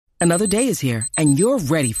Another day is here, and you're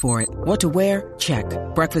ready for it. What to wear? Check.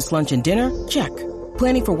 Breakfast, lunch, and dinner? Check.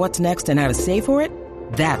 Planning for what's next and how to save for it?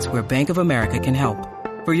 That's where Bank of America can help.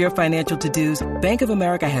 For your financial to-dos, Bank of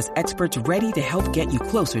America has experts ready to help get you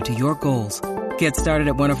closer to your goals. Get started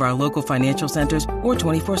at one of our local financial centers or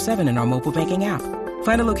 24/7 in our mobile banking app.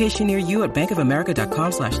 Find a location near you at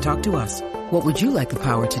bankofamerica.com/talktous. What would you like the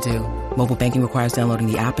power to do? Mobile banking requires downloading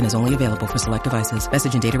the app and is only available for select devices.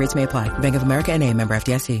 Message and data rates may apply. Bank of America NA, member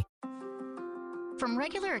FDIC. From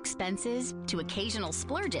regular expenses to occasional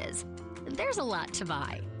splurges, there's a lot to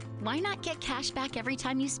buy. Why not get cash back every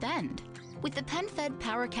time you spend? With the PenFed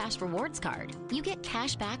Power Cash Rewards Card, you get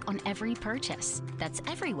cash back on every purchase. That's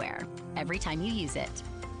everywhere, every time you use it.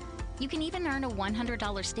 You can even earn a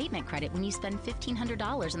 $100 statement credit when you spend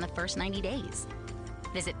 $1,500 in the first 90 days.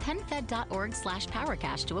 Visit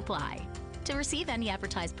PenFed.org/PowerCash to apply. To receive any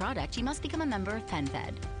advertised product, you must become a member of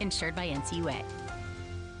PenFed, insured by NCUA.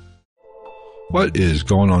 What is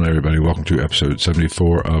going on, everybody? Welcome to episode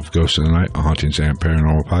 74 of Ghost in the Night, a Hauntings and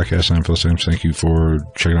Paranormal podcast. I'm Phil Sims. Thank you for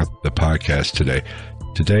checking out the podcast today.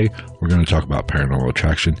 Today, we're going to talk about paranormal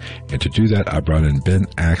attraction, and to do that, I brought in Ben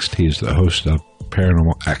Axt. He is the host of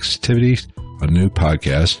Paranormal Activities, a new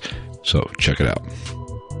podcast, so check it out.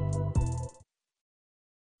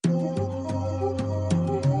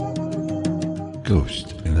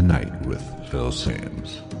 Ghost in the Night with Phil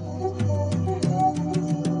Sims.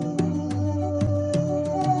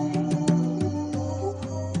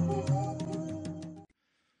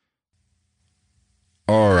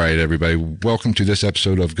 All right, everybody. Welcome to this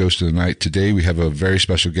episode of Ghost of the Night. Today, we have a very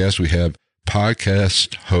special guest. We have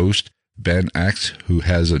podcast host Ben Axt, who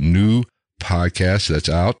has a new podcast that's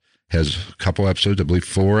out, has a couple episodes, I believe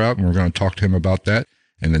 4 out, and we're going to talk to him about that.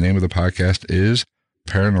 And the name of the podcast is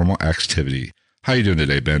Paranormal Activity. How you doing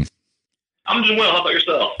today, Ben? I'm doing well. How about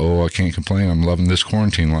yourself? Oh, I can't complain. I'm loving this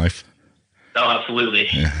quarantine life. Oh, absolutely.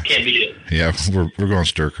 Yeah. Can't beat it. Yeah, we're going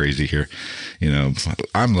stir crazy here. You know,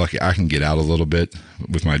 I'm lucky I can get out a little bit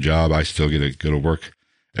with my job. I still get to go to work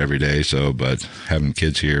every day. but having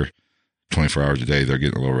kids here 24 hours a day, they're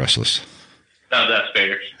getting a little restless. No, that's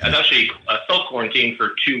fair. I was actually self-quarantined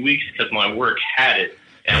for 2 weeks because my work had it.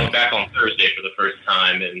 And I went back on Thursday for the first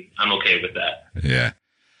time, and I'm okay with that. Yeah.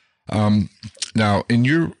 Now,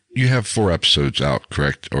 you have 4 episodes out,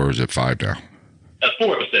 correct? Or is it 5 now?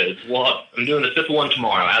 4 episodes. Well, I'm doing the 5th one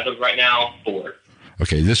tomorrow. As of right now, 4.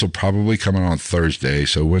 Okay, this will probably come out on Thursday.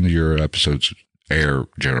 So when do your episodes air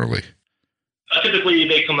generally? Typically,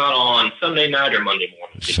 they come out on Sunday night or Monday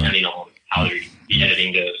morning, depending on how the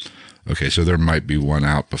editing goes. Okay, so there might be one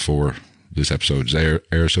out before this episode's air,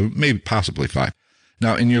 so maybe possibly 5.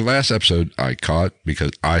 Now, in your last episode, I caught because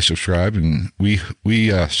I subscribed, and we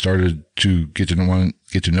started to get to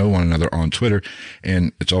know one another on Twitter,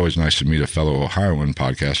 and it's always nice to meet a fellow Ohioan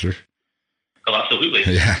podcaster. Oh, absolutely.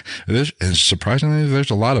 Yeah, and surprisingly, there's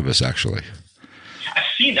a lot of us actually.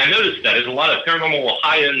 I noticed that there's a lot of paranormal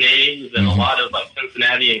Ohio names and a lot of like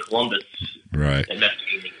Cincinnati and Columbus. Right.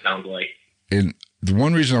 Investigating, sounds like. And the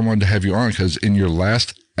one reason I wanted to have you on because in your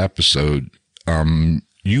last episode,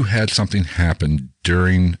 you had something happen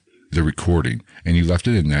during the recording, and you left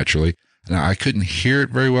it in naturally. Now, I couldn't hear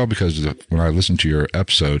it very well because when I listened to your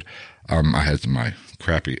episode, I had my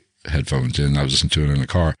crappy headphones in. I was listening to it in the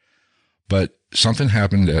car. But something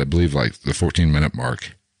happened at, I believe, like the 14-minute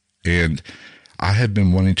mark. And I have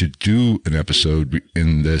been wanting to do an episode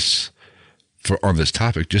on this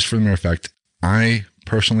topic, just for the mere fact, I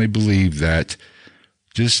personally believe that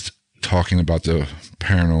just talking about the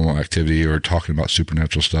paranormal activity or talking about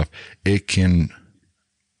supernatural stuff, it can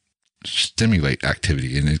stimulate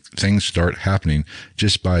activity, and things start happening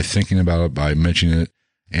just by thinking about it, by mentioning it.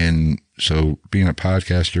 And so being a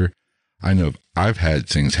podcaster, I know I've had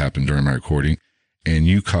things happen during my recording, and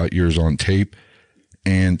you caught yours on tape,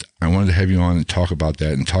 and I wanted to have you on and talk about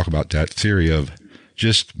that, and talk about that theory of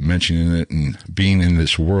just mentioning it and being in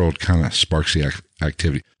this world kind of sparks the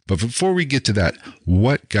activity. But before we get to that,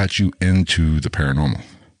 what got you into the paranormal?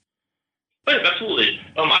 Oh, absolutely.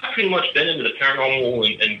 I've pretty much been into the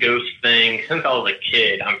paranormal and ghost thing since I was a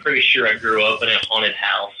kid. I'm pretty sure I grew up in a haunted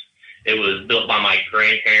house. It was built by my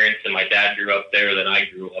grandparents, and my dad grew up there, then I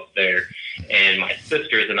grew up there. And my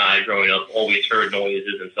sisters and I, growing up, always heard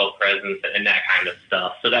noises and felt presence and that kind of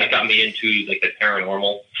stuff. So that got me into like the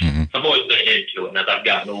paranormal. Mm-hmm. I've always been into it, and as I've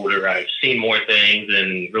gotten older, I've seen more things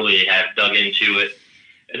and really have dug into it.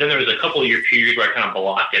 And then there was a couple-year period where I kind of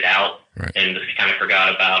blocked it out and just kind of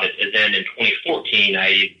forgot about it. And then in 2014,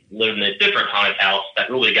 I lived in a different haunted house that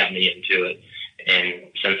really got me into it. And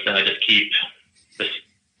since then, I just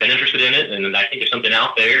been interested in it, and I think there's something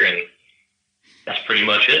out there, and that's pretty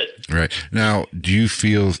much it. Right. Now, do you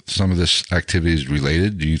feel some of this activity is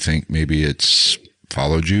related? Do you think maybe it's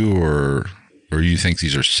followed you, or do you think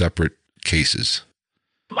these are separate cases?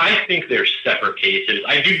 I think they're separate cases.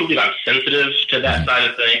 I do believe I'm sensitive to that side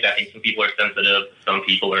of things. I think some people are sensitive, some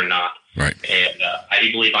people are not. Right. And I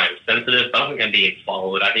do believe I am sensitive, but I don't think I'm being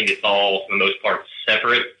followed. I think it's all, for the most part,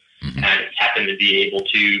 separate. And I just happen to be able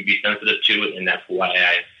to be sensitive to it, and that's why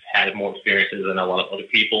I've had more experiences than a lot of other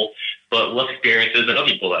people, but less experiences than other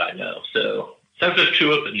people that I know. So sensitive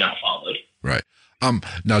to it, but not followed. Right.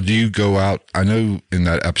 Now, do you go out? I know in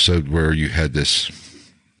that episode where you had this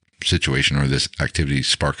situation or this activity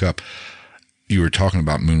spark up, you were talking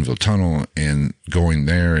about Moonville Tunnel and going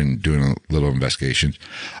there and doing a little investigation.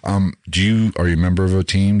 Are you a member of a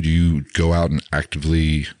team? Do you go out and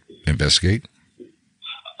actively investigate?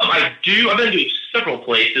 I do. I've been to several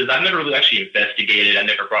places. I've never really actually investigated. I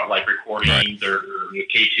never brought like recordings or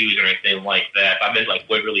K2s or anything like that. I've been to like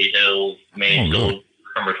Waverly Hills, Mansfield,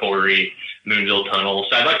 Reformatory, Moonville Tunnel.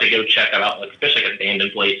 So I'd like to go check that out, like, especially like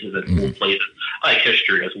abandoned places and old places. I like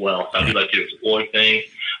history as well, so I do like to explore things.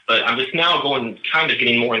 But I'm just now kind of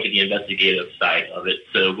getting more into the investigative side of it.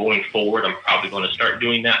 So going forward, I'm probably going to start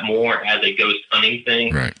doing that more as a ghost hunting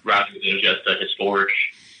thing rather than just a historic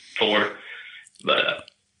tour. But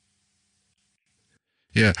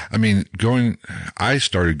yeah, I mean, I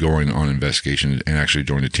started going on investigations and actually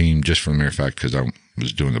joined a team just for the mere fact because I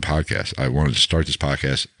was doing the podcast. I wanted to start this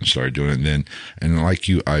podcast and started doing it then. And like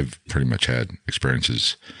you, I've pretty much had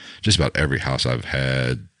experiences. Just about every house I've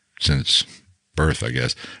had since birth, I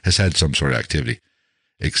guess, has had some sort of activity,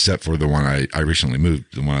 except for the one I recently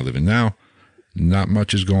moved, the one I live in now. Not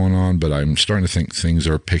much is going on, but I'm starting to think things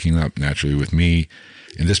are picking up naturally with me.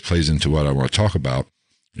 And this plays into what I want to talk about.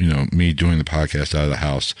 You know, me doing the podcast out of the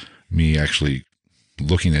house, me actually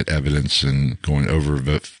looking at evidence and going over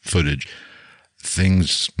footage,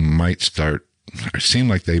 things might start, or seem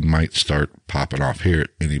like they might start popping off here at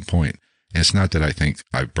any point. And it's not that I think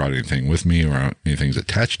I've brought anything with me or anything's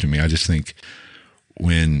attached to me. I just think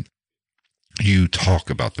when you talk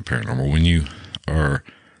about the paranormal, when you are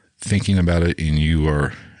thinking about it and you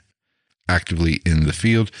are actively in the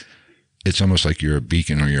field, it's almost like you're a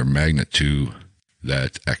beacon or you're a magnet to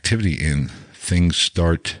that activity, and things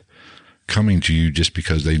start coming to you just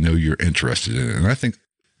because they know you're interested in it. And I think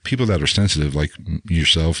people that are sensitive, like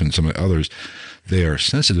yourself and some of the others, they are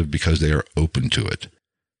sensitive because they are open to it.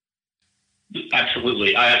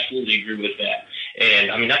 Absolutely. I absolutely agree with that.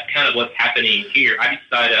 And I mean, that's kind of what's happening here. I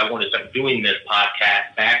decided I wanted to start doing this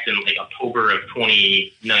podcast back in like October of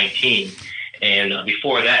 2019. And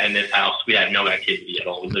before that, in this house, we had no activity at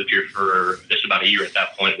all. We lived here for just about a year at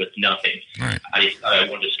that point with nothing. Right. I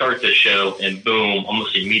wanted to start this show, and boom,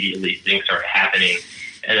 almost immediately things started happening.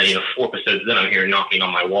 And then, 4 episodes then, I'm here knocking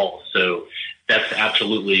on my wall. So that's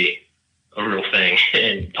absolutely a real thing.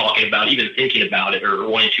 And talking about, even thinking about it or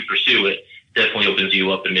wanting to pursue it, definitely opens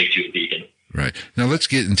you up and makes you a beacon. Right. Now let's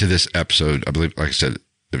get into this episode. I believe, like I said,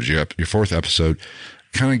 it was your 4th episode.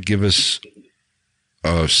 Kind of give us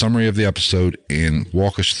a summary of the episode and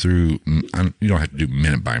walk us through. You don't have to do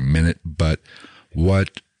minute by minute, but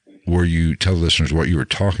tell listeners what you were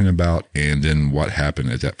talking about and then what happened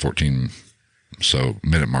at that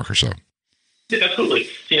 14-minute mark or so. Yeah, absolutely.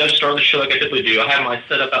 I started the show like I typically do. I have my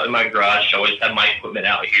setup out in my garage. I always have my equipment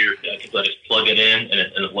out here. I just plug it in and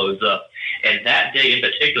it loads up. And that day in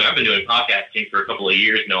particular, I've been doing podcasting for a couple of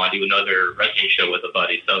years now. I do another wrestling show with a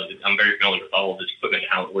buddy, so I'm very familiar with all of this equipment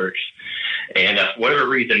and how it works. And for whatever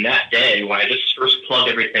reason, that day, when I just first plugged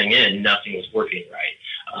everything in, nothing was working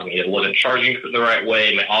right. It wasn't charging the right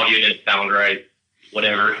way. My audio didn't sound right.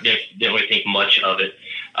 Whatever. Didn't really think much of it.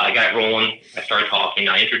 I got rolling. I started talking.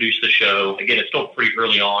 I introduced the show. Again, it's still pretty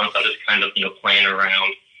early on, so I just kind of, playing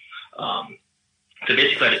around. So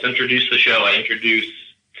basically, I just introduced the show.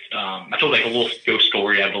 I told like a little ghost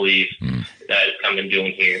story, I believe, that I've been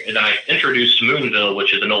doing here. And then I introduced Moonville,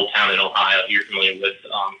 which is an old town in Ohio you're familiar with.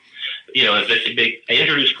 I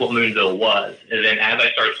introduced what Moonville was. And then as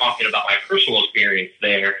I started talking about my personal experience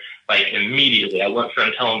there, like immediately I went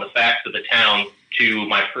from telling the facts of the town to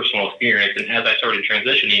my personal experience. And as I started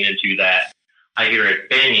transitioning into that, I hear it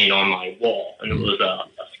banging on my wall. And it was a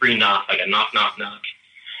 3-knock, like a knock, knock, knock.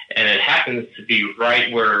 And it happens to be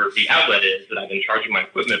right where the outlet is that I've been charging my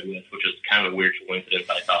equipment with, which is kind of a weird coincidence,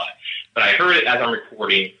 I thought. But I heard it as I'm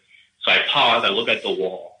recording, so I paused, I look at the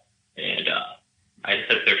wall, and I just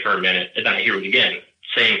sit there for a minute, and then I hear it again,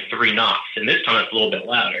 same 3 knocks, and this time it's a little bit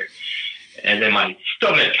louder. And then my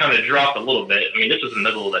stomach kind of dropped a little bit. I mean, this was in the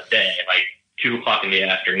middle of the day, like 2 o'clock in the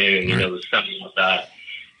afternoon, it was something outside.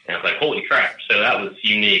 And I was like, holy crap. So that was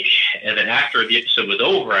unique. And then after the episode was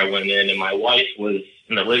over, I went in and my wife was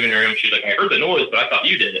in the living room. She's like, I heard the noise, but I thought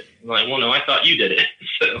you did it. I'm like, well, no, I thought you did it.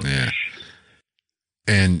 So yeah.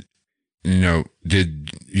 And,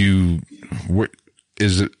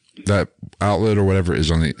 is it that outlet or whatever is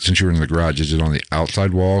since you were in the garage, is it on the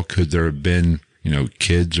outside wall? Could there have been,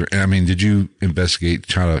 kids did you investigate,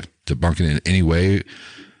 try to debunk it in any way?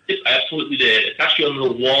 Yes, I absolutely did. It's actually on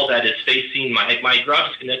the wall that is facing my garage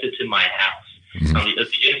is connected to my house. Mm-hmm. On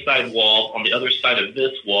the inside wall, on the other side of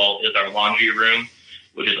this wall is our laundry room,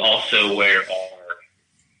 which is also where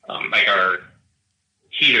our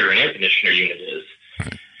heater and air conditioner unit is.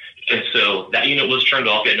 Right. And so that unit was turned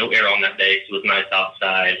off. We had no air on that day, so it was nice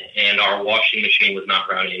outside. And our washing machine was not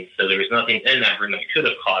running, so there was nothing in that room that could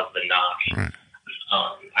have caused the knock. Right.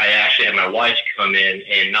 I actually had my wife come in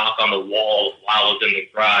and knock on the wall while I was in the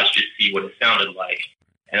garage to see what it sounded like.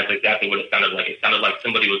 And that's exactly what it sounded like. It sounded like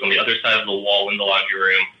somebody was on the other side of the wall in the laundry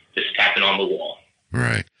room, just tapping on the wall.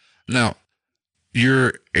 Right. Now,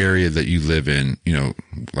 your area that you live in,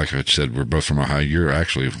 like I said, we're both from Ohio. You're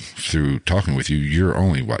actually, through talking with you, you're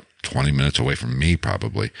only, 20 minutes away from me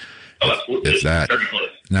probably. Oh, absolutely. If that.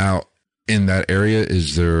 Now, in that area,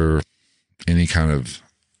 is there any kind of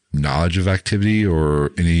knowledge of activity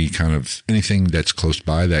or any kind of anything that's close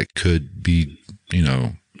by that could be,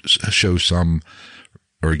 show some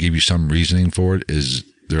or give you some reasoning for it? Is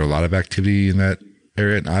there a lot of activity in that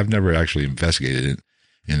area? And I've never actually investigated it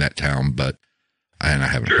in that town, and I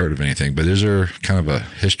haven't heard of anything, but is there kind of a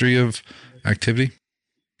history of activity?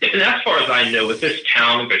 And as far as I know, with this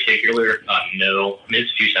town in particular, no. There's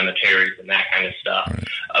a few cemeteries and that kind of stuff. Right.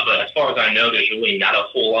 But as far as I know, there's really not a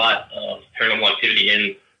whole lot of paranormal activity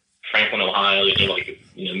in Franklin, Ohio. There's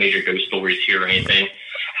no major ghost stories here or anything.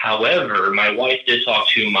 However, my wife did talk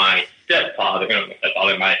to my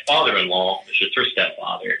my father-in-law, which is her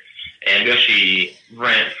stepfather, and we actually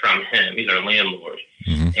rent from him. He's our landlord.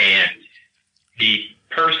 Mm-hmm. And the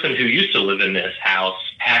person who used to live in this house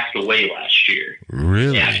passed away last year.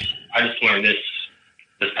 Really? Yeah, I just learned this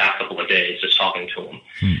past couple of days just talking to him.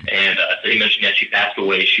 And so he mentioned that she passed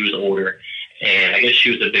away. She was older. And I guess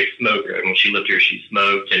she was a big smoker. And when she lived here, she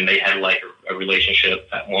smoked, and they had a relationship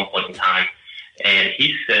at one point in time. And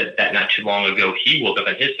he said that not too long ago, he woke up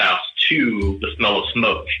in his house to the smell of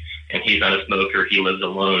smoke. And he's not a smoker. He lives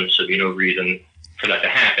alone, so there's no reason for that to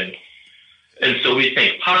happen. And so we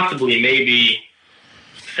think possibly maybe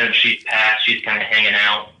since she's passed, she's kind of hanging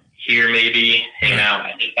out here, maybe hanging out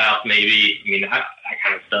at his house, maybe. I mean, that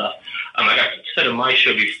kind of stuff. Like I said in my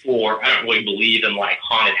show before, I don't really believe in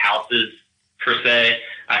haunted houses per se.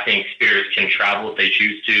 I think spirits can travel if they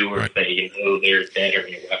choose to, or if they they're dead, or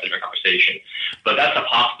we'll have a different conversation. But that's a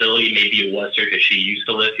possibility. Maybe it was her because she used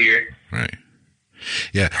to live here. Right.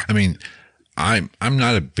 Yeah. I mean, I'm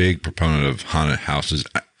not a big proponent of haunted houses,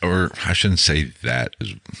 or I shouldn't say that,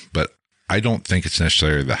 but I don't think it's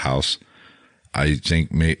necessarily the house. I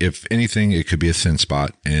think if anything, it could be a thin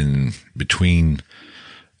spot in between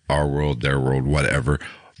our world, their world, whatever.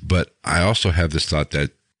 But I also have this thought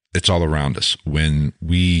that it's all around us. When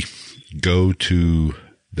we go to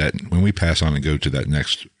that, when we pass on and go to that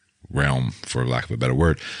next realm, for lack of a better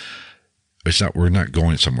word, we're not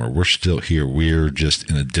going somewhere. We're still here. We're just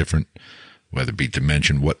in a different, whether it be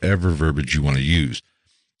dimension, whatever verbiage you want to use.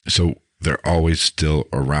 So they're always still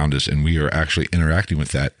around us, and we are actually interacting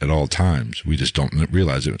with that at all times. We just don't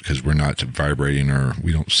realize it because we're not vibrating, or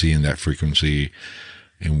we don't see in that frequency,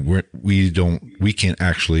 and we can't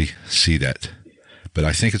actually see that. But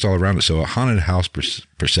I think it's all around us. So a haunted house per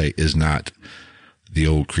se is not the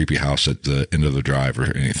old creepy house at the end of the drive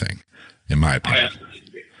or anything, in my opinion.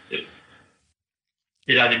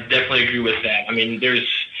 Yeah, I definitely agree with that. I mean, there's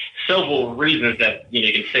several reasons that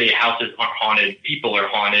you can say houses aren't haunted, people are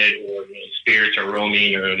haunted, or spirits are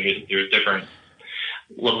roaming, or there's different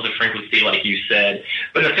levels of frequency, like you said.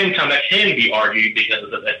 But at the same time, that can be argued because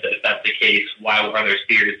if that's the case, why are there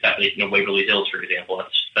spirits that Waverly Hills, for example?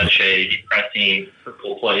 That's such a depressing,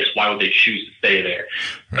 hurtful place. Why would they choose to stay there?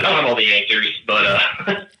 But I don't have all the answers,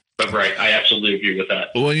 but but right, I absolutely agree with that.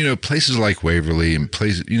 Well, places like Waverly and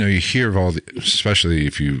places, you hear of all the, especially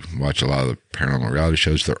if you watch a lot of the paranormal reality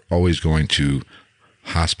shows, they're always going to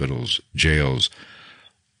hospitals, jails,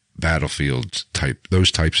 battlefields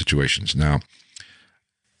those type situations. Now,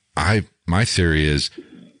 my theory is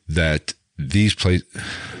that these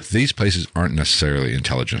places aren't necessarily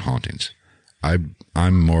intelligent hauntings. I'm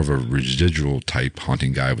more of a residual type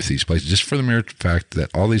haunting guy with these places, just for the mere fact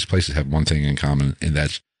that all these places have one thing in common, and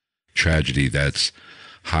that's tragedy, that's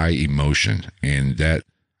high emotion, and that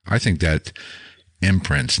I think that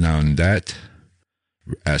imprints. Now, and that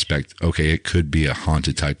aspect, okay, it could be a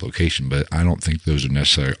haunted type location, but I don't think those are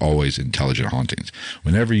necessarily always intelligent hauntings.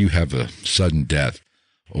 Whenever you have a sudden death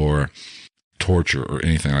or torture or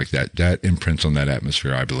anything like that, that imprints on that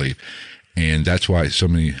atmosphere, I believe. And that's why so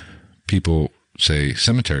many people say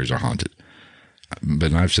cemeteries are haunted.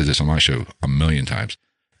 But I've said this on my show a million times.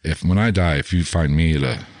 When I die, if you find me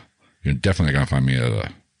you're definitely going to find me at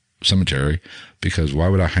a cemetery, because why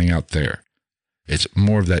would I hang out there? It's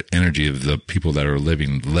more of that energy of the people that are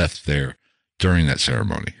living left there during that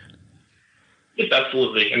ceremony. Yes,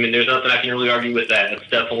 absolutely. I mean, there's nothing I can really argue with that. That's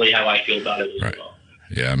definitely how I feel about it as well.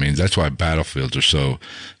 Yeah, I mean, that's why battlefields are so,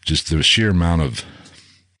 just the sheer amount of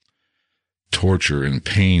torture and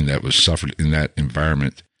pain that was suffered in that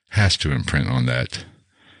environment has to imprint on that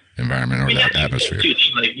environment or that atmosphere.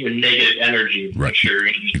 It's like negative energy, right? Sure,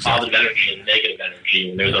 positive energy and negative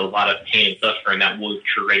energy, and there's a lot of pain and suffering that would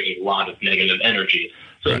create a lot of negative energy.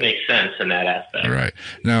 So it makes sense in that aspect. Right.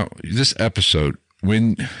 Now, this episode,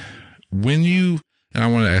 when you, and I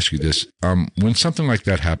want to ask you this, when something like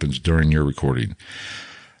that happens during your recording,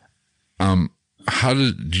 how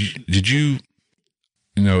did you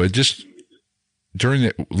it just,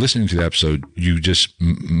 during listening to the episode, you just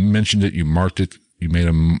mentioned it, you marked it, you made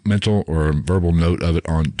a mental or a verbal note of it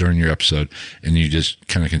during your episode, and you just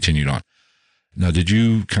kind of continued on. Now, did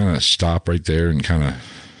you kind of stop right there and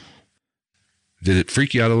did it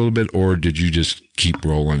freak you out a little bit, or did you just keep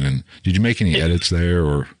rolling? And did you make any edits there,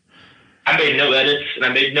 or? I made no edits, and I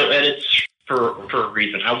made no edits for a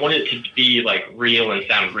reason. I wanted it to be like real and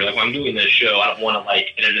sound real. Like when I'm doing this show, I don't want to like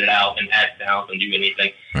edit it out and add sounds and do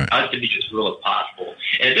anything. Right. I want it to be just real as possible.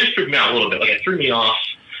 And it just freaked me out a little bit. Like it threw me off.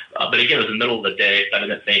 But again, it was the middle of the day, so I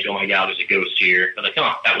didn't think, oh my God, there's a ghost here. I was like,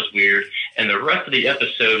 oh, that was weird. And the rest of the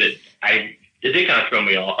episode, it did kind of throw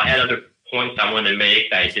me off. I had other points I wanted to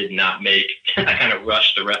make that I did not make. I kind of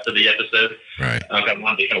rushed the rest of the episode. Right. I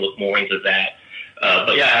wanted to kind of look more into that.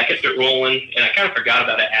 But yeah, I kept it rolling, and I kind of forgot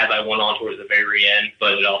about it as I went on towards the very end,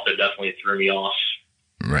 but it also definitely threw me off.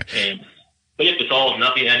 Right. But if it's all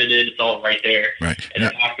nothing edited, it's all right there. Right. And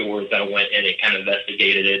then afterwards, I went in and kind of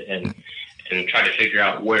investigated it and tried to figure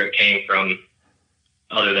out where it came from,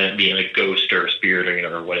 other than it being a ghost or a spirit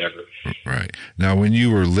or whatever. Right. Now, when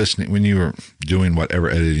you were doing whatever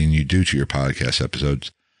editing you do to your podcast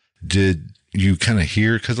episodes, did you kind of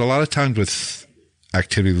hear, because a lot of times with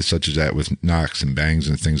activity such as that, with knocks and bangs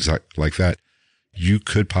and things like that, you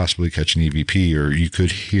could possibly catch an EVP, or you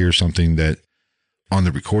could hear something that on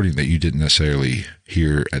the recording that you didn't necessarily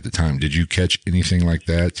hear at the time. Did you catch anything like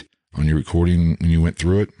that on your recording when you went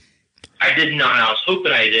through it? I did not. I was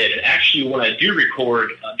hoping I did. And actually, when I do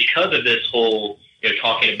record, because of this whole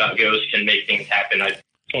talking about ghosts can make things happen, I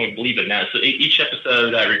don't believe it now. So each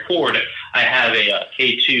episode I record, I have a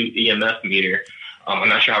K2 EMF meter. I'm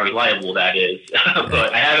not sure how reliable that is,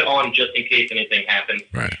 but I have it on just in case anything happens.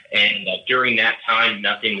 Right. And during that time,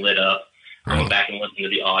 nothing lit up. I went back and listened to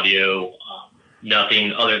the audio.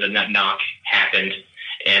 Nothing other than that knock happened.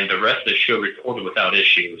 And the rest of the show recorded without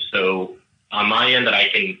issue. So on my end,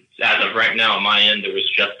 as of right now, on my end, there was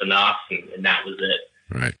just the knocks, and that was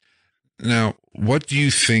it. Right. Now, what do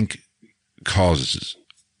you think causes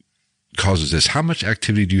this? How much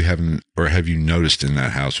activity do you have or have you noticed in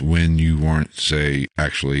that house when you weren't, say,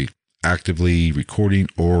 actually actively recording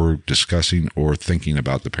or discussing or thinking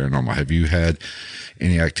about the paranormal? Have you had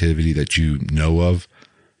any activity that you know of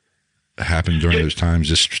happen during those times,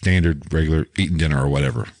 just standard, regular eating dinner or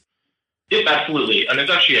whatever? Yep, absolutely. And there's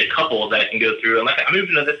actually a couple that I can go through. And I moved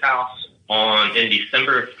into this house in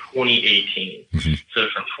December of 2018. Mm-hmm. So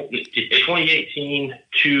from 2018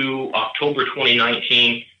 to October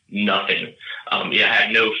 2019, nothing. I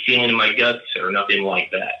had no feeling in my guts or nothing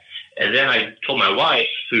like that. And then I told my wife,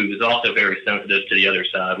 who is also very sensitive to the other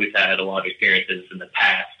side, we've had a lot of experiences in the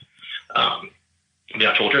past. I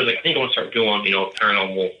told her, I was like, I think I want to start doing, a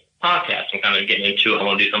paranormal podcast. I'm kind of getting into it. I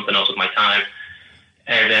want to do something else with my time.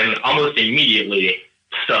 And then almost immediately,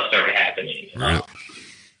 stuff started happening. Right.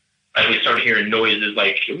 As we started hearing noises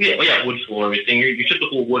like, wood floor, everything, your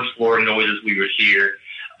typical wood floor noises we would hear.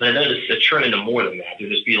 But then it turned into more than that. It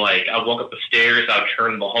would just be like, I'd walk up the stairs, I'd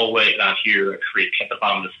turn the hallway, and I'd hear a creak at the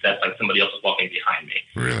bottom of the steps, like somebody else was walking behind me.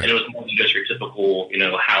 Really? And it was more than just your typical,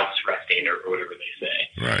 house resting or whatever they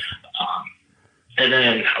say. Right. And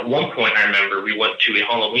then at one point, I remember we went to a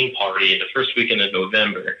Halloween party the first weekend of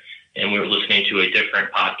November, and we were listening to a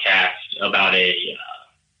different podcast about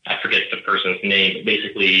I forget the person's name, but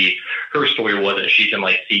basically her story was that she can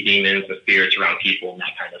see demons and spirits around people and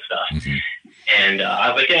that kind of stuff. Mm-hmm. And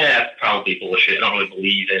I was like, that's probably bullshit. I don't really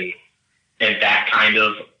believe in that kind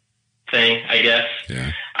of thing, I guess.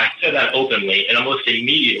 Yeah. I said that openly, and almost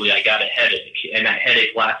immediately I got a headache, and that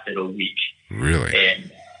headache lasted a week. Really?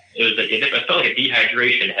 And it was it felt like a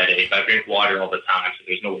dehydration headache. I drink water all the time, so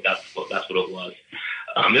there's no way that's what it was.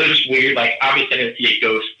 It was just weird. Like, obviously I didn't see a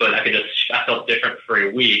ghost, but I felt different for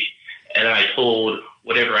a week, and then I told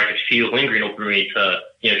whatever I could feel lingering over me to,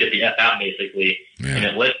 get the F out, basically, and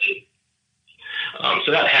it lifted.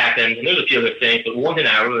 So that happened, and there's a few other things, but one thing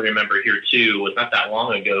I really remember here, too, was not that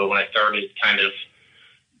long ago when I started kind of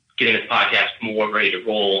getting this podcast more ready to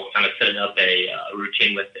roll, kind of setting up a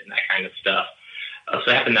routine with it and that kind of stuff.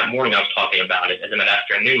 So it happened that morning I was talking about it, and then that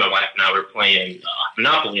afternoon my wife and I were playing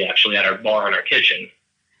Monopoly, actually, at our bar in our kitchen.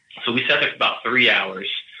 So we sat there for about 3 hours,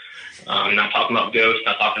 not talking about ghosts,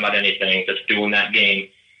 not talking about anything, just doing that game.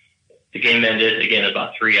 The game ended, again,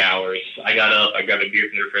 about 3 hours. I got up, I grabbed a beer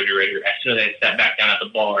from the refrigerator. As soon as I sat back down at the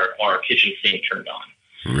bar, our kitchen sink turned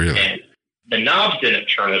on. Really? And the knobs didn't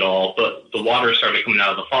turn at all, but the water started coming out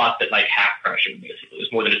of the faucet like half pressure, basically. It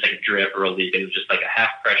was more than just like a drip or a leak. It was just like a half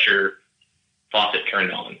pressure faucet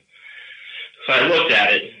turned on. So I looked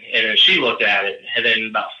at it, and then she looked at it, and then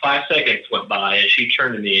about 5 seconds went by, and she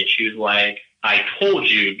turned to me, and she was like, I told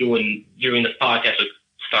you during this podcast to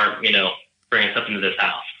start, bringing something to this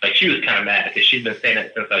house. Like, she was kind of mad because she's been saying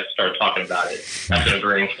it since I started talking about it. I'm going to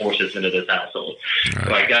bring forces into this household. Right.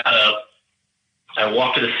 So I got up, I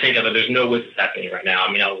walked to the sink. I thought, there's no way this is happening right now.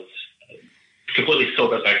 I mean, I was completely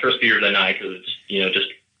sober. That's my first beer of the night because it just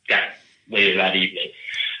got later that evening.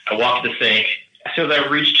 I walked to the sink. As soon as I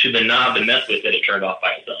reached to the knob to mess with it, it turned off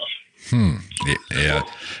by itself.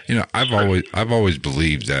 Yeah. I've always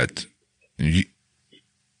believed that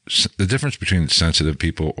the difference between sensitive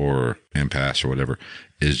people or empaths or whatever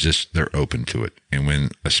is just they're open to it. And when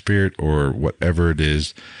a spirit or whatever it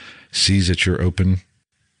is sees that you're open,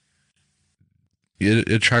 it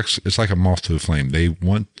attracts. It's like a moth to a flame.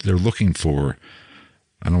 They're looking for,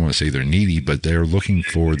 I don't want to say they're needy, but they're looking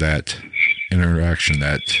for that interaction,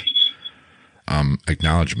 that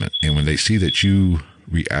acknowledgement. And when they see that you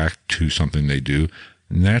react to something they do,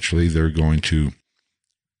 naturally they're going to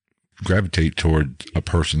gravitate toward a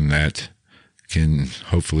person that can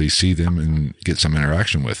hopefully see them and get some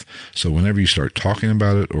interaction with. So whenever you start talking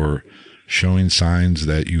about it or showing signs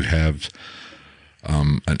that you have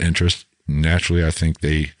an interest, naturally I think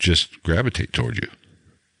they just gravitate toward you.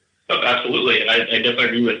 Oh, absolutely. I definitely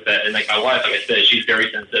agree with that. And like my wife, like I said, she's very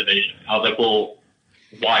sensitive. And I was like, well,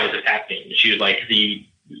 why is this happening? And she was like, we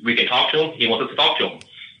can talk to him. He wants us to talk to him.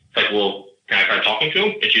 It's like, well, can I try talking to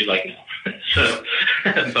him? And she was like, no. So,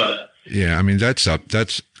 but yeah, I mean, that's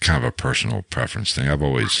kind of a personal preference thing. I've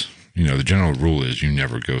always, the general rule is you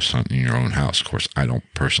never ghost hunt in your own house. Of course, I don't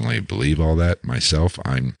personally believe all that myself.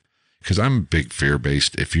 Because I'm big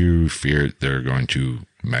fear-based. If you fear it, they're going to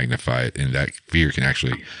magnify it, and that fear can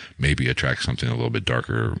actually maybe attract something a little bit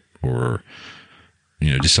darker or,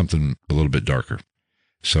 just something a little bit darker.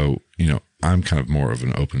 So, I'm kind of more of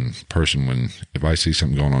an open person. If I see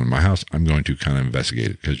something going on in my house, I'm going to kind of investigate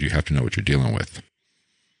it because you have to know what you're dealing with.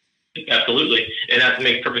 Absolutely. And that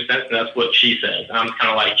makes perfect sense. And that's what she says. I'm kind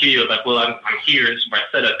of like you. Like, well, I'm here. This is where my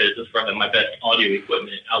setup is. This is where I have my best audio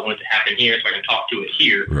equipment. I want it to happen here so I can talk to it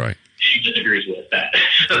here. Right. She disagrees with that.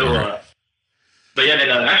 So, but yeah, then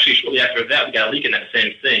actually shortly after that, we got a leak in that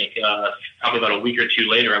same sink. Probably about a week or two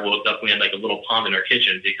later, I woke up. We had like a little pond in our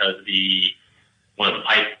kitchen because one of the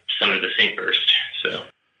pipes under the sink burst. So.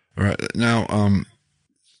 All right. Now,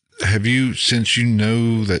 have you, since you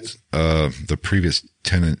know that the previous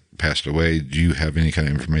tenant passed away, do you have any kind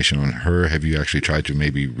of information on her? Have you actually tried to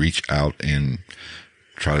maybe reach out and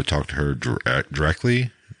try to talk to her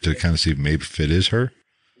directly to kind of see maybe if it is her?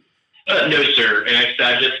 No, sir. And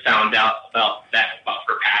I just found out about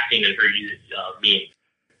her passing and her being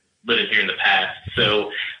living here in the past.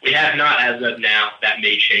 So we have not as of now. That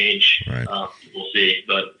may change. Right. We'll see.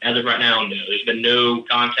 But as of right now, no. There's been no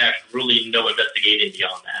contact, really no investigating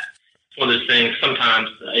beyond that. It's one of those things, sometimes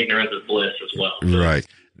ignorance is bliss as well. So. Right.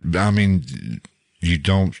 I mean,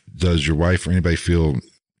 does your wife or anybody feel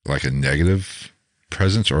like a negative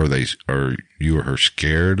presence, or are you or her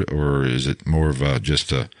scared, or is it more of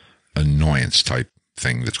just a annoyance type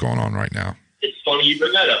thing that's going on right now? It's funny you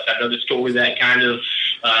bring that up. I know the story that kind of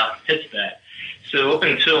hits that. So up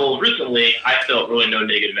until recently, I felt really no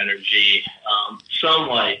negative energy. Some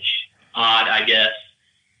like odd, I guess.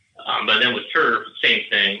 But then with her, same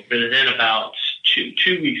thing. But then about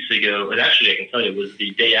two weeks ago, and actually I can tell you, it was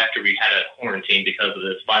the day after we had a quarantine because of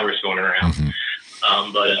this virus going around.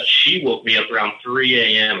 Mm-hmm. But she woke me up around 3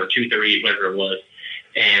 a.m. or 2:30, whatever it was.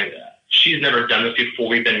 And she's never done this before.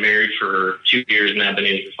 We've been married for 2 years, and I've been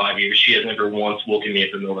married for 5 years. She has never once woken me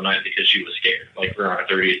up in the middle of the night because she was scared. Like, we're in our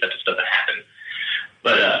 30s, that just doesn't happen.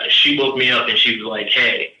 But she woke me up and she was like,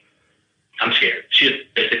 "Hey, I'm scared." She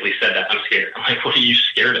just basically said that, "I'm scared." I'm like, "What are you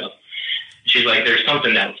scared of?" She's like, "There's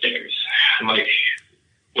something downstairs." I'm like,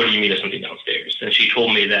 "What do you mean there's something downstairs?" And she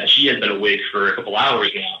told me that she had been awake for a couple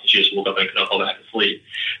hours now. She just woke up and couldn't fall back to sleep.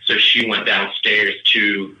 So she went downstairs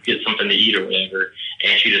to get something to eat or whatever.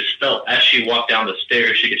 And she just felt, as she walked down the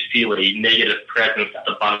stairs, she could feel a negative presence at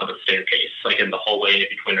the bottom of the staircase, like in the hallway in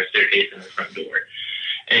between her staircase and her front door.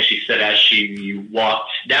 And she said as she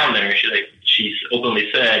walked down there, she openly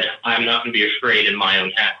said, "I'm not going to be afraid in my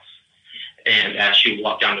own house." And as she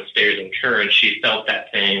walked down the stairs and turned, she felt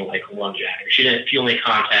that thing like lunge at her. She didn't feel any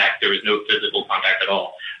contact. There was no physical contact at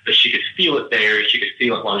all. But she could feel it there. She could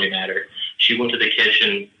feel it lunging at her. She went to the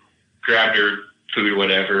kitchen, grabbed her food or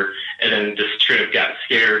whatever, and then just sort of got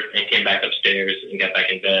scared and came back upstairs and got back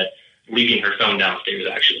in bed, leaving her phone downstairs,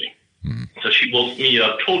 actually. So she woke me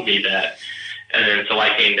up, told me that. And then so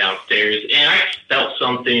I came downstairs, and I felt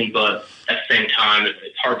something, but at the same time,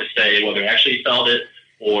 it's hard to say whether I actually felt it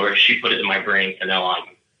or she put it in my brain, and now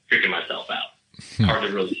I'm freaking myself out. Hard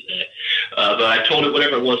to really say. But I told it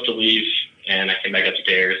whatever it was to leave, and I came back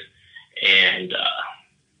upstairs, and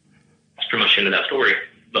that's pretty much the end of that story.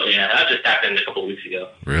 But yeah, that just happened a couple of weeks ago.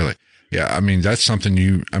 Really? Yeah, I mean, that's something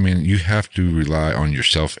you have to rely on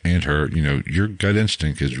yourself and her. You know, your gut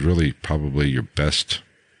instinct is really probably your best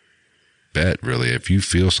bet, really. If you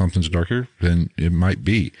feel something's darker, then it might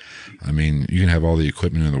be. I mean, you can have all the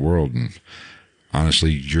equipment in the world, and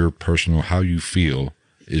honestly, your personal, how you feel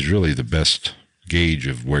is really the best gauge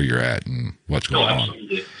of where you're at and what's going on.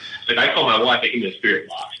 Absolutely. Like, I call my wife a human spirit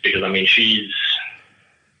box because, I mean, she's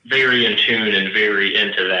very in tune and very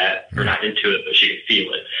into that, or not into it, but she can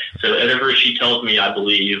feel it. So whatever she tells me, I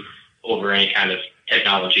believe over any kind of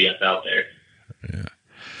technology that's out there. Yeah.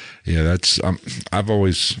 Yeah, that's, I've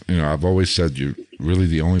always said really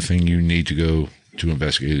the only thing you need to go to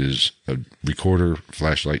investigate is a recorder,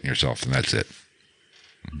 flashlight, and yourself, and that's it.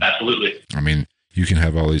 Absolutely. I mean, you can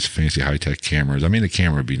have all these fancy high-tech cameras. I mean, the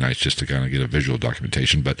camera would be nice just to kind of get a visual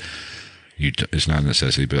documentation, but it's not a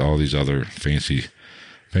necessity. But all these other fancy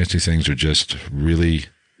things are just really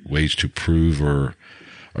ways to prove or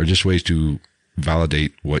just ways to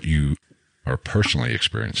validate what you are personally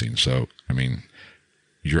experiencing. So, I mean,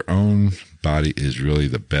 your own body is really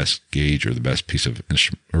the best gauge or the best piece of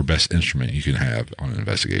best instrument you can have on an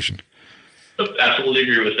investigation. Absolutely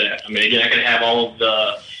agree with that. I mean, again, I could have all of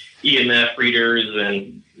the EMF readers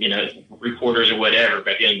and, recorders or whatever,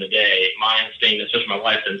 but at the end of the day, my instinct, especially my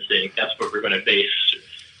wife's instinct, that's what we're going to base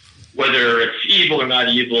whether it's evil or not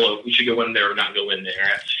evil, if we should go in there or not go in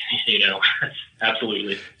there.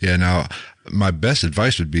 Absolutely. Yeah. Now, my best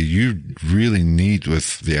advice would be you really need,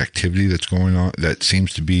 with the activity that's going on, that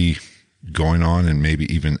seems to be going on and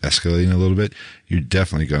maybe even escalating a little bit, you're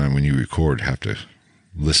definitely going to, when you record, have to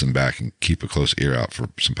listen back and keep a close ear out for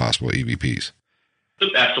some possible EVPs.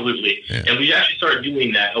 Absolutely. Yeah. And we actually started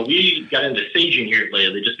doing that. We got into saging here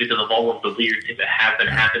lately just because of all of the weird things that have been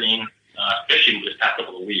happening, especially this past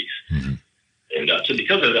couple of weeks. Mm-hmm. And so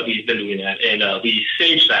because of that, we've been doing that. And we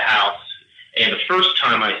saged the house. And the first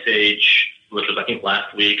time I saged, which was I think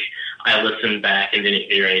last week, I listened back and didn't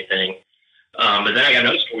hear anything. But then I got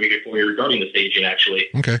another story for you regarding the saging, actually.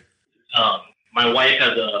 Okay. My wife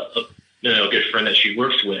has a good friend that she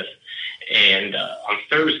works with. And on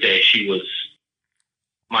Thursday,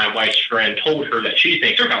 my wife's friend told her that she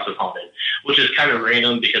thinks her house is haunted, which is kind of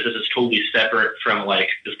random because this is totally separate from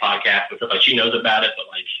this podcast and stuff. Like, she knows about it, but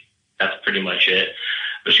that's pretty much it.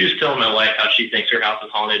 But she was telling my wife how she thinks her house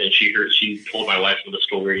is haunted, and she told my wife some of the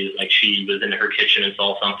stories. Like, she was in her kitchen and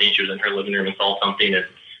saw something. She was in her living room and saw something,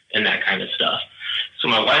 and that kind of stuff. So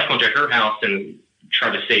my wife went to her house and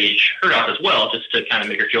tried to sage her house as well, just to kind of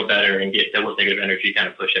make her feel better and get that negative energy, kind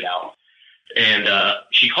of push it out. And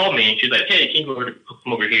she called me, and she's like, "Hey, can you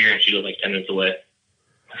come over here?" And she lived 10 minutes away.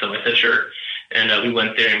 So I said, sure. And we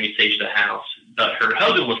went there, and we saged the house. But her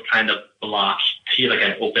husband was kind of blocked. He had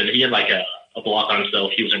a block on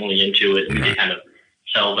himself. He wasn't really into it, and we could kind of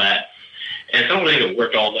tell that. And so I don't think it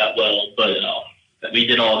worked all that well, but we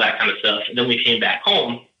did all that kind of stuff. And then we came back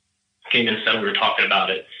home, came inside, and we were talking about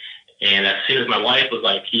it. And as soon as my wife was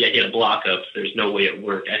like, "Yeah, he had a block up, so there's no way it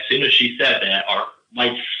worked," as soon as she said that, our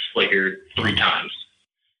lights flickered 3 times.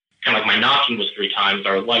 Kind of like my knocking was 3 times,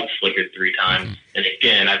 our lights flickered 3 times. Mm-hmm. And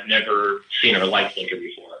again, I've never seen our lights flicker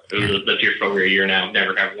before. It was lived here for over a year now. I've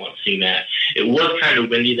never ever once seen that. It was kind of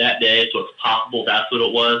windy that day, so it's possible that's what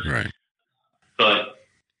it was. Right. But,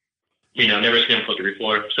 never seen them flicker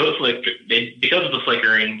before. So it flickered. Because of the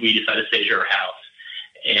flickering, we decided to sage our house.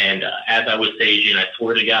 And as I was saging, I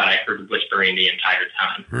swear to God, I heard whispering the entire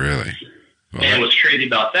time. Really? And what's crazy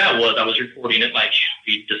about that was I was recording it like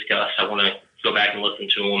we discussed. I want to go back and listen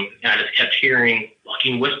to them. And I just kept hearing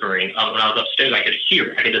fucking whispering. When I was upstairs, I could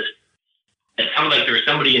hear it. It sounded like there was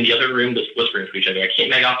somebody in the other room just whispering to each other. I can't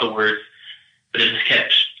make out the words, but it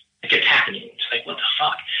kept happening. Just like, what the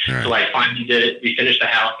fuck? Right. So I finally did it. We finished the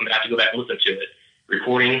house. I'm going to have to go back and listen to it.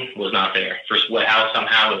 Recording was not there. First, how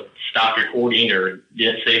somehow it stopped recording or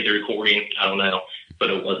didn't save the recording, I don't know, but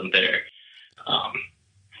it wasn't there.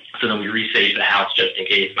 So then we resaved the house just in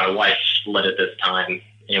case. My wife let it this time,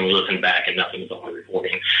 and we listened back, and nothing was on the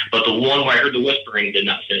recording. But the one where I heard the whispering did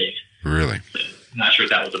not save. Really? I'm not sure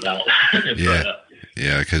what that was about. Yeah,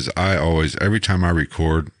 yeah. Because every time I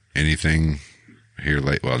record anything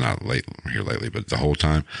not here lately, but the whole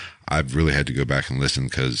time, I've really had to go back and listen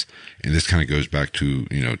and this kind of goes back to,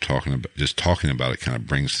 talking about it kind of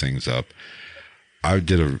brings things up. I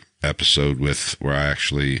did a episode where I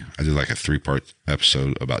did like a 3-part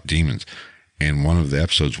episode about demons. And one of the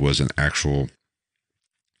episodes was an actual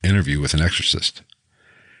interview with an exorcist.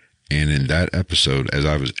 And in that episode, as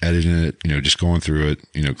I was editing it, just going through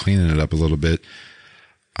it, cleaning it up a little bit,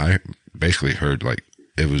 I basically heard like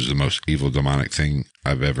it was the most evil demonic thing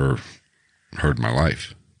I've ever heard in my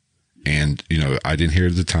life. And, I didn't hear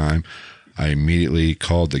it at the time. I immediately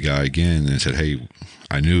called the guy again and said, hey,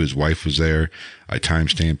 I knew his wife was there. I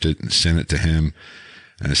timestamped it and sent it to him.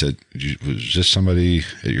 And I said, was this somebody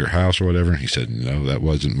at your house or whatever? And he said, no, that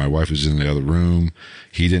wasn't. My wife was in the other room.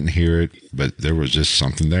 He didn't hear it, but there was just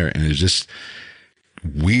something there. And it's just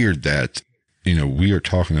weird that, we are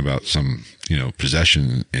talking about some,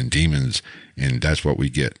 possession and demons, and that's what we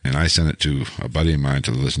get. And I sent it to a buddy of mine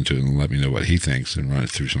to listen to it and let me know what he thinks and run it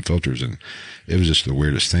through some filters. And it was just the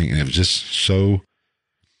weirdest thing. And it was just so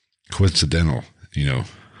coincidental.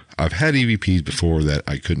 I've had EVPs before that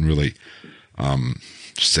I couldn't really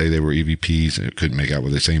say they were EVPs and couldn't make out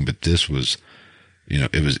what they're saying, but this was,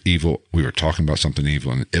 it was evil. We were talking about something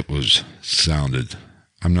evil, and it sounded.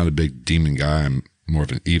 I'm not a big demon guy. I'm more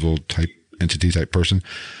of an evil entity type person.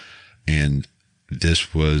 And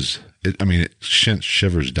this was, it sent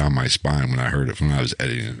shivers down my spine when I heard it when I was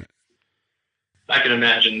editing it. I can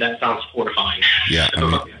imagine. That sounds horrifying. Yeah.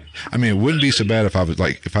 It wouldn't be so bad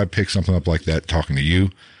if I picked something up like that talking to you,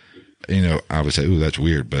 I would say, ooh, that's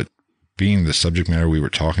weird. But being the subject matter we were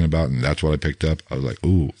talking about, and that's what I picked up, I was like,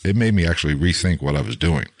 ooh, it made me actually rethink what I was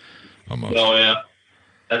doing. Almost. Oh, yeah.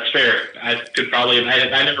 That's fair. I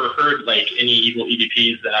never heard like any evil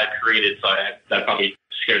EVPs that I created, so that probably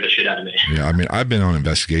scared the shit out of me. Yeah, I've been on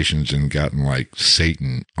investigations and gotten like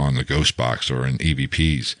Satan on the ghost box or in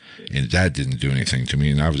EVPs, and that didn't do anything to me,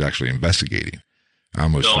 and I was actually investigating. I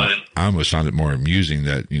almost found it more amusing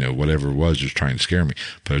that, whatever it was trying to scare me.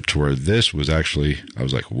 But to where this was actually, I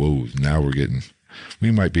was like, whoa, now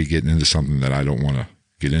we might be getting into something that I don't want to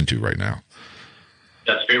get into right now.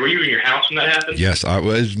 That's fair. Were you in your house when that happened? Yes, I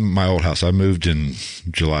was in my old house. I moved in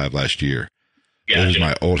July of last year. Gotcha. It was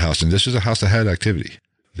my old house, and this was a house that had activity.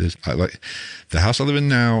 The house I live in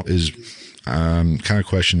now is kind of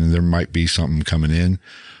questioning there might be something coming in,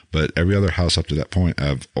 but every other house up to that point,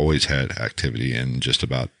 I've always had activity in just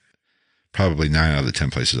about probably 9 out of the 10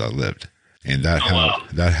 places I lived. And that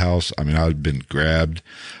house, I'd been grabbed.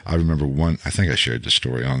 I remember I think I shared this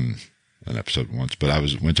story on an episode once, but I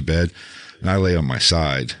went to bed and I lay on my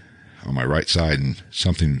right side,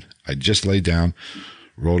 and I just laid down,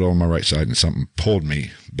 rolled over my right side, and something pulled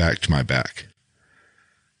me back to my back.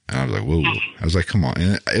 And I was like, whoa. I was like, come on.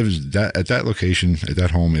 And it was at that location, at that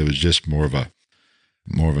home, it was just more of an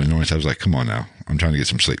annoyance. I was like, come on now. I'm trying to get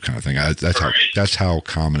some sleep kind of thing. That's how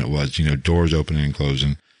common it was. Doors opening and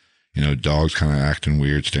closing, dogs kind of acting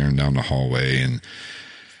weird, staring down the hallway, and,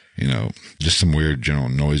 just some weird general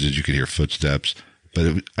noises. You could hear footsteps,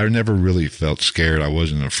 but I never really felt scared. I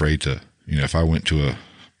wasn't afraid to, if I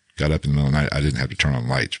got up in the middle of the night, I didn't have to turn on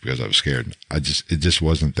lights because I was scared. It just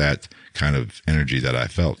wasn't that kind of energy that I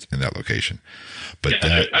felt in that location. But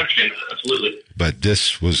I understand that, absolutely. But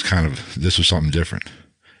this was something different.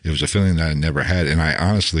 It was a feeling that I never had. And I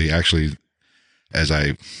honestly, actually, as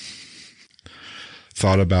I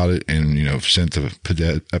thought about it and, sent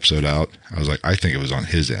the episode out, I was like, I think it was on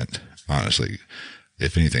his end, honestly.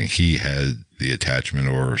 If anything, he had the attachment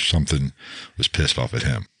or something was pissed off at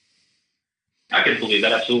him. I can believe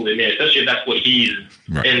that, absolutely. I mean, especially if that's what he's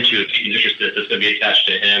into, if he's interested, it's going to be attached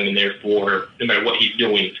to him, and therefore, no matter what he's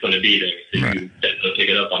doing, it's going to be there. So you definitely pick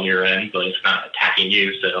it up on your end, but it's not attacking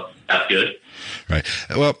you, so that's good. Right.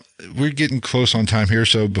 Well, we're getting close on time here,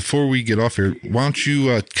 so before we get off here, why don't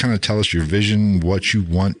you kind of tell us your vision, what you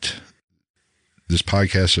want this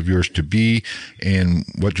podcast of yours to be, and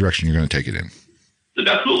what direction you're going to take it in?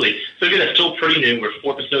 Absolutely. So again, it's still pretty new. We're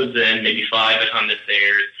 4 episodes in, maybe 5 by the time this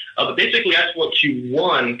airs. But basically, I just want to,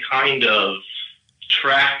 one, kind of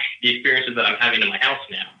track the experiences that I'm having in my house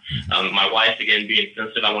now. My wife, again, being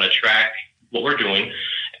sensitive, I want to track what we're doing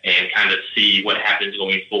and kind of see what happens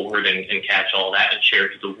going forward and catch all that and share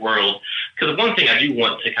it to the world. Because the one thing I do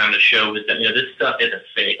want to kind of show is that, this stuff isn't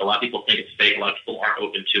fake. A lot of people think it's fake. A lot of people aren't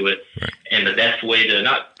open to it. Right. And the best way to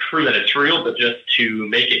not prove that it's real, but just to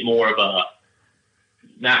make it more of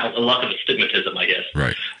not a lot of a stigmatism, I guess.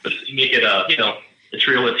 Right. But to make it, it's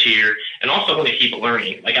real, it's here. And also I want to keep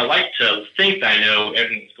learning. Like, I like to think that I know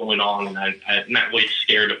everything that's going on, and I'm not really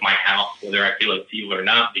scared of my house, whether I feel it's evil or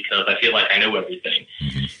not, because I feel like I know everything.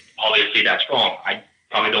 Mm-hmm. Obviously, that's wrong. I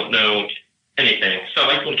probably don't know anything. So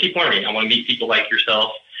I want to keep learning. I want to meet people like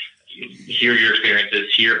yourself, hear your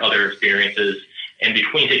experiences, hear other experiences, and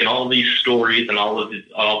between taking all of these stories and all this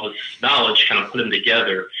knowledge, kind of put them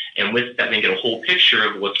together, and with that, then get a whole picture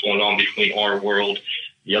of what's going on between our world,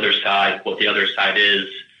 the other side, what the other side is,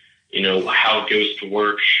 how it goes to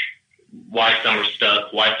work, why some are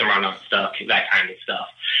stuck, why some are not stuck, that kind of stuff.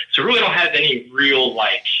 So really don't have any real,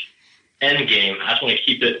 end game. I just want to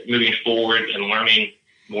keep it moving forward and learning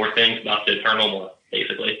more things about the paranormal,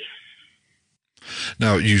 basically.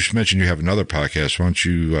 Now, you mentioned you have another podcast. Why don't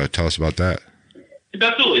you tell us about that?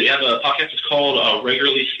 Absolutely. We have a podcast. It's called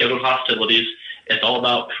Regularly Scheduled Hostilities. It's all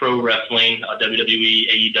about pro wrestling,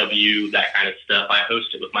 WWE, AEW, that kind of stuff. I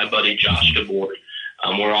host it with my buddy Josh Gabor.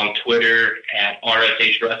 We're on Twitter at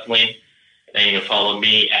RSH Wrestling, and you can follow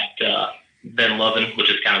me at Ben Lovin, which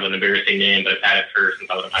is kind of an embarrassing name, but I've had it since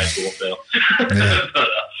I was in high school. So, yeah.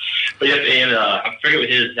 but yes, and I forget what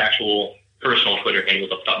his actual personal Twitter handle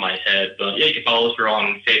is off the top of my head. But yeah, you can follow us. We're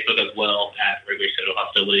on Facebook as well at Regularly Scheduled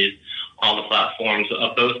Hostilities, on the platforms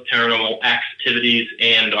of both Paranormal Activities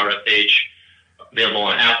and RSH. Available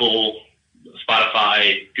on Apple,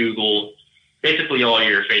 Spotify, Google, basically all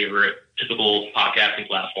your favorite typical podcasting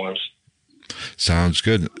platforms. Sounds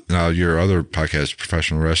good. Now, your other podcast,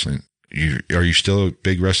 Professional Wrestling, are you still a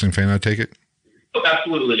big wrestling fan, I take it? Oh,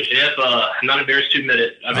 absolutely. Yep, I'm not embarrassed to admit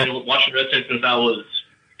it. I've been watching wrestling since I was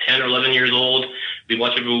 10 or 11 years old. We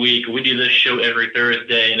watch every week. We do this show every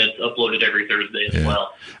Thursday, and it's uploaded every Thursday as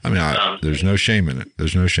well. I mean, there's no shame in it.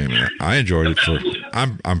 There's no shame in it. I enjoyed it.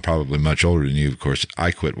 I'm probably much older than you, of course.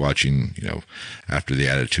 I quit watching, after the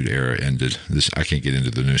Attitude Era ended. I can't get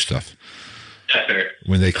into the new stuff. That's fair.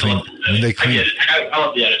 I get it. I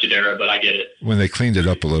love the Attitude Era, but I get it. When they cleaned it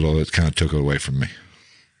up a little, it kind of took it away from me.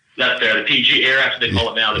 That's fair. The PG era, as they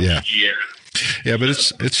call it now, the PG era. Yeah, but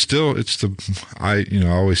I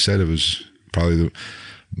always said it was probably the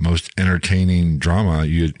most entertaining drama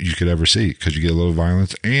you could ever see, because you get a little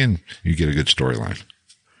violence and you get a good storyline.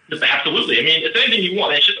 Absolutely. I mean, it's anything you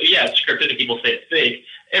want. It's just, it's scripted and people say it's fake.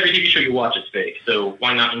 Every TV show you watch is fake, so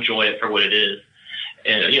why not enjoy it for what it is?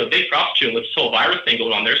 And, big props to them with this whole virus thing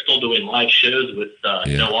going on. They're still doing live shows with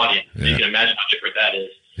no audience. So you can imagine how different that is.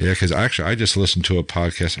 Yeah, because I just listened to a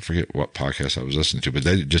podcast. I forget what podcast I was listening to, but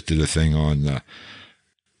they just did a thing on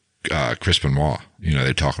Chris Benoit.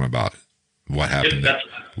 They're talking about what happened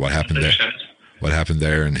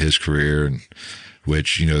there in his career, and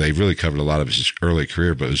which, they really covered a lot of his early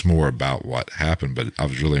career, but it was more about what happened. But I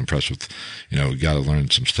was really impressed with, got to learn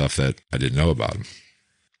some stuff that I didn't know about him.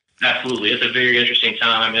 Absolutely. It's a very interesting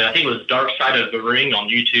time. And I think it was Dark Side of the Ring on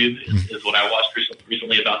YouTube is what I watched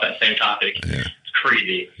recently about that same topic. Yeah. It's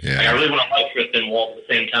crazy. Yeah. I really want to like Chris Benoit, at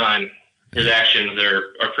the same time, his actions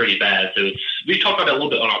are pretty bad. So we talked about that a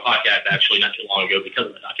little bit on our podcast, actually, not too long ago, because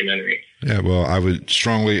of the documentary. Yeah, well, I would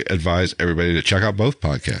strongly advise everybody to check out both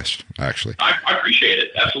podcasts, actually. I appreciate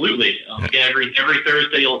it. Absolutely. Again, every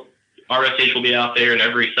Thursday, RSH will be out there, and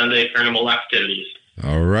every Sunday, Paranormal Activities.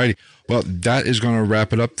 All righty. Well, that is going to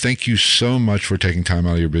wrap it up. Thank you so much for taking time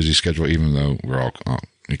out of your busy schedule, even though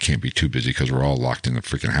it can't be too busy because we're all locked in the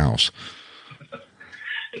freaking house.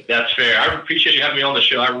 That's fair. I appreciate you having me on the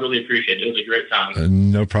show. I really appreciate it. It was a great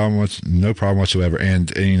time. No problem whatsoever.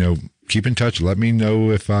 And keep in touch. Let me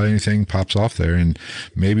know if anything pops off there. And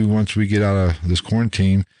maybe once we get out of this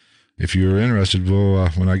quarantine, if you're interested, we'll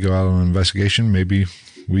when I go out on an investigation, maybe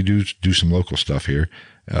we do some local stuff here.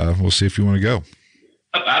 We'll see if you want to go.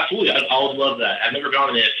 Absolutely. I would love that. I've never gone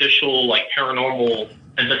on an official paranormal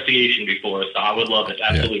investigation before, so I would love it.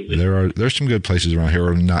 Absolutely. Yeah, there's some good places around here.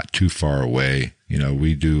 We're not too far away.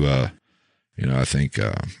 We do, I think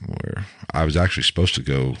where I was actually supposed to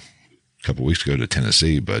go a couple of weeks ago to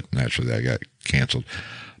Tennessee, but naturally that got canceled.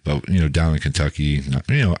 But, down in Kentucky,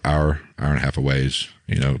 hour and a half away is,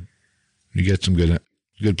 you get some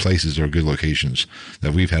good places or good locations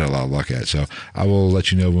that we've had a lot of luck at. So I will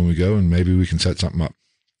let you know when we go, and maybe we can set something up.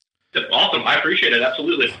 Awesome. I appreciate it.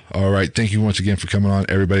 Absolutely. All right. Thank you once again for coming on.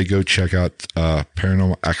 Everybody go check out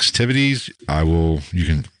Paranormal Activities.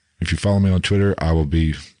 If you follow me on Twitter, I will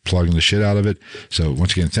be plugging the shit out of it. So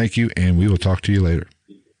once again, thank you, and we will talk to you later.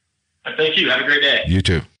 Thank you. Have a great day. You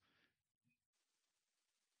too.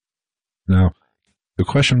 Now, the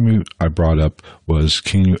question I brought up was,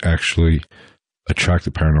 can you actually attract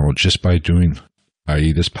the paranormal just by doing,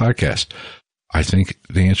 i.e. this podcast? I think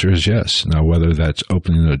the answer is yes. Now, whether that's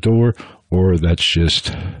opening the door or that's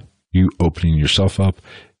just you opening yourself up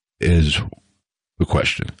is the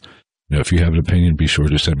question. Now, if you have an opinion, be sure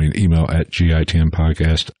to send me an email at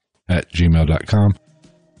gitmpodcast@gmail.com.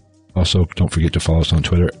 Also, don't forget to follow us on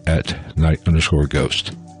Twitter at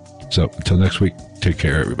 @night_ghost. So until next week, take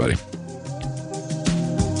care, everybody.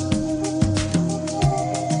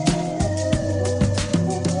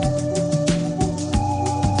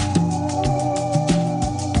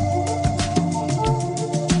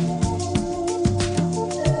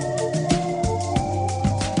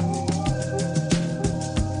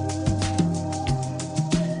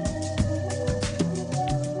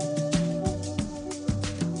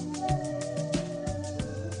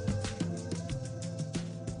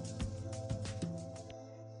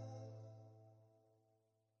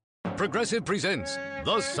 Progressive presents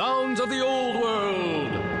The Sounds of the Old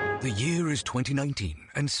World. The year is 2019,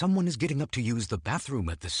 and someone is getting up to use the bathroom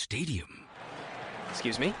at the stadium.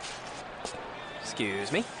 Excuse me?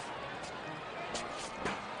 Excuse me?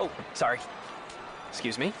 Oh, sorry.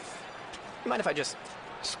 Excuse me? You mind if I just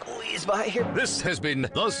squeeze by here? This has been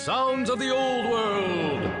The Sounds of the Old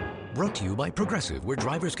World. Brought to you by Progressive, where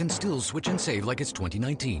drivers can still switch and save like it's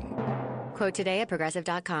 2019. Quote today at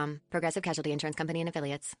Progressive.com. Progressive Casualty Insurance Company and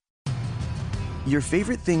Affiliates. Your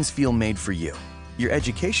favorite things feel made for you. Your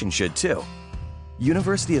education should too.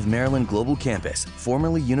 University of Maryland Global Campus,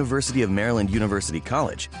 formerly University of Maryland University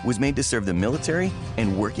College, was made to serve the military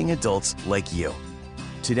and working adults like you.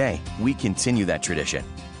 Today, we continue that tradition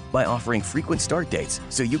by offering frequent start dates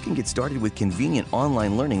so you can get started with convenient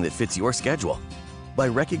online learning that fits your schedule, by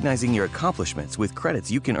recognizing your accomplishments with credits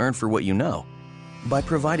you can earn for what you know, by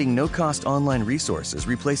providing no-cost online resources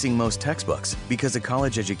replacing most textbooks because a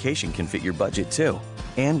college education can fit your budget too,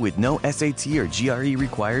 and with no SAT or GRE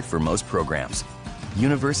required for most programs.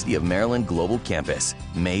 University of Maryland Global Campus,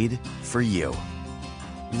 made for you.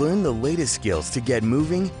 Learn the latest skills to get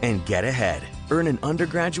moving and get ahead. Earn an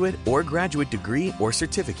undergraduate or graduate degree or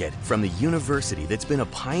certificate from the university that's been a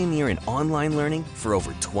pioneer in online learning for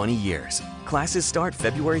over 20 years. Classes start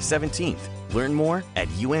February 17th. Learn more at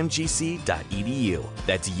umgc.edu.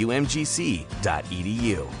 That's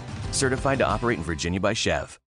umgc.edu. Certified to operate in Virginia by Chev.